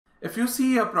If you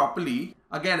see here properly,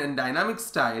 again in dynamic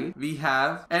style, we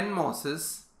have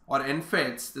NMOSs or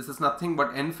NFETs. This is nothing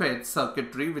but NFET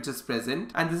circuitry which is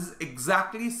present, and this is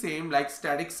exactly same like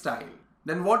static style.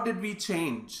 Then what did we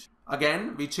change?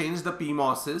 Again, we changed the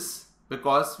PMOSs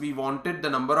because we wanted the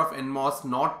number of NMOS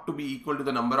not to be equal to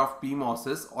the number of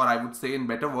PMOSs, or I would say in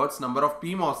better words, number of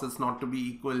PMOSs not to be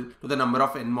equal to the number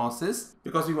of NMOSs,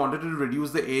 because we wanted to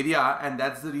reduce the area, and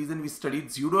that's the reason we studied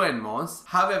pseudo NMOS.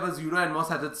 However, pseudo NMOS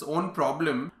has its own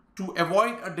problem. To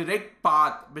avoid a direct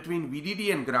path between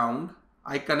VDD and ground,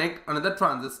 I connect another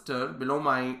transistor below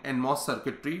my NMOS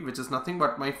circuitry, which is nothing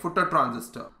but my footer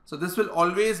transistor. So this will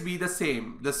always be the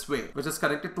same this way, which is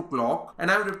connected to clock,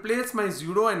 and I have replaced my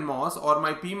pseudo NMOS or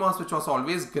my PMOS, which was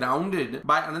always grounded,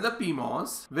 by another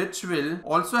PMOS, which will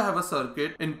also have a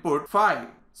circuit input phi.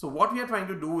 So what we are trying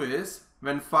to do is,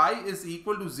 when phi is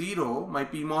equal to 0, my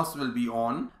PMOS will be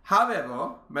on.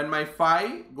 However, when my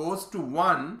phi goes to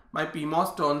 1, my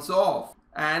PMOS turns off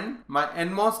and my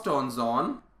NMOS turns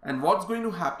on. And what's going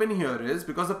to happen here is,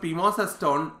 because the PMOS has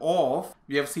turned off,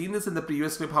 we have seen this in the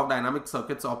previous clip how dynamic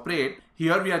circuits operate.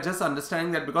 Here we are just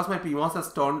understanding that because my PMOS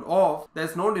has turned off,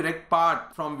 there's no direct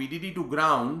path from VDD to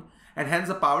ground, and hence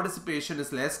the power dissipation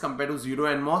is less compared to pseudo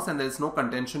NMOS, and there is no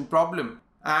contention problem.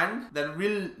 And there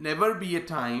will never be a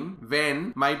time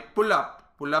when my pull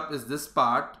up is this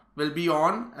part, will be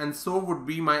on, and so would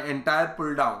be my entire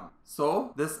pull down.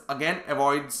 So this again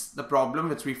avoids the problem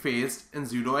which we faced in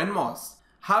pseudo NMOS.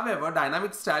 However,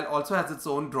 dynamic style also has its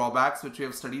own drawbacks, which we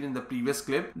have studied in the previous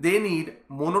clip. They need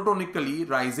monotonically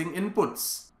rising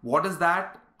inputs. What is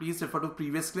that? Please refer to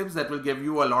previous clips, that will give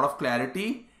you a lot of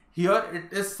clarity. Here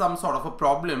it is some sort of a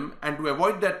problem, and to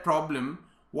avoid that problem,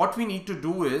 what we need to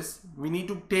do is, we need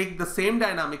to take the same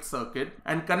dynamic circuit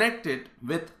and connect it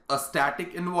with a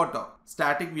static inverter.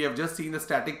 Static, we have just seen the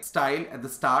static style at the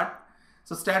start.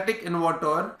 So static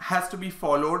inverter has to be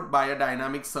followed by a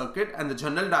dynamic circuit, and the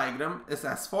general diagram is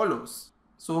as follows.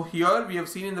 So here we have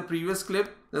seen in the previous clip,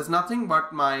 there's nothing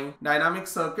but my dynamic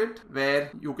circuit,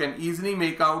 where you can easily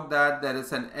make out that there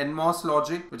is an NMOS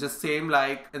logic, which is same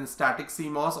like in static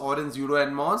CMOS or in pseudo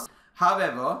NMOS.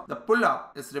 However, the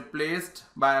pull-up is replaced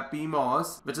by a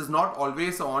PMOS, which is not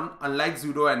always on, unlike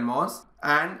pseudo NMOS,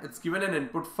 and it's given an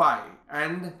input phi.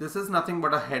 And this is nothing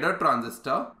but a header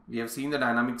transistor. We have seen the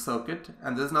dynamic circuit,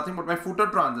 and this is nothing but my footer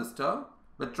transistor,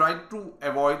 which tried to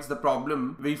avoid the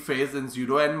problem we face in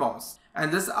pseudo NMOS.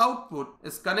 And this output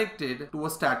is connected to a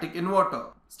static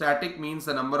inverter. Static means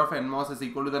the number of NMOS is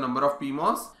equal to the number of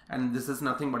PMOS, and this is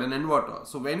nothing but an inverter.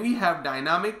 So when we have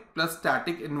dynamic plus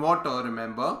static inverter,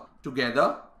 remember,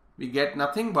 together, we get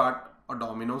nothing but a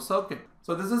domino circuit.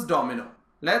 So this is domino.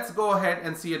 Let's go ahead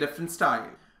and see a different style.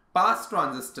 Pass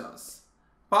transistors.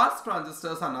 Pass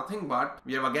transistors are nothing but,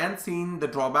 we have again seen the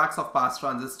drawbacks of pass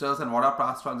transistors and what are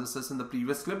pass transistors in the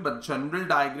previous clip, but general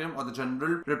diagram or the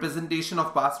general representation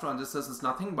of pass transistors is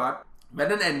nothing but,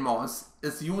 when an NMOS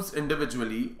is used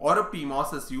individually or a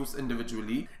PMOS is used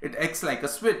individually, it acts like a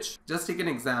switch. Just take an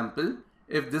example.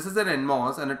 If this is an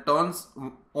NMOS and it turns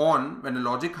on when a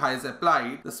logic high is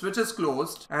applied, the switch is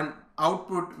closed and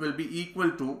output will be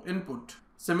equal to input.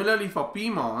 Similarly for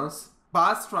PMOS,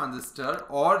 pass transistor,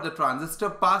 or the transistor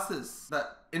passes the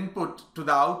input to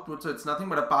the output, so it's nothing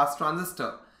but a pass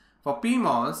transistor. For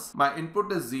PMOS, my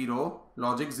input is 0,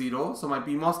 logic 0, so my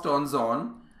PMOS turns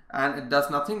on and it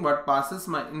does nothing but passes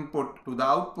my input to the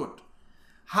output.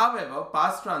 However,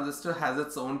 pass transistor has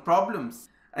its own problems.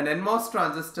 An NMOS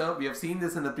transistor, we have seen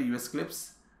this in the previous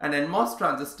clips, an NMOS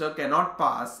transistor cannot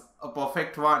pass a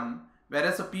perfect 1,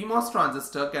 whereas a PMOS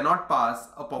transistor cannot pass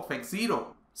a perfect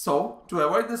 0. So, to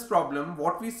avoid this problem,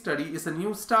 what we study is a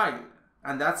new style,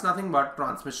 and that's nothing but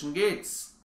transmission gates.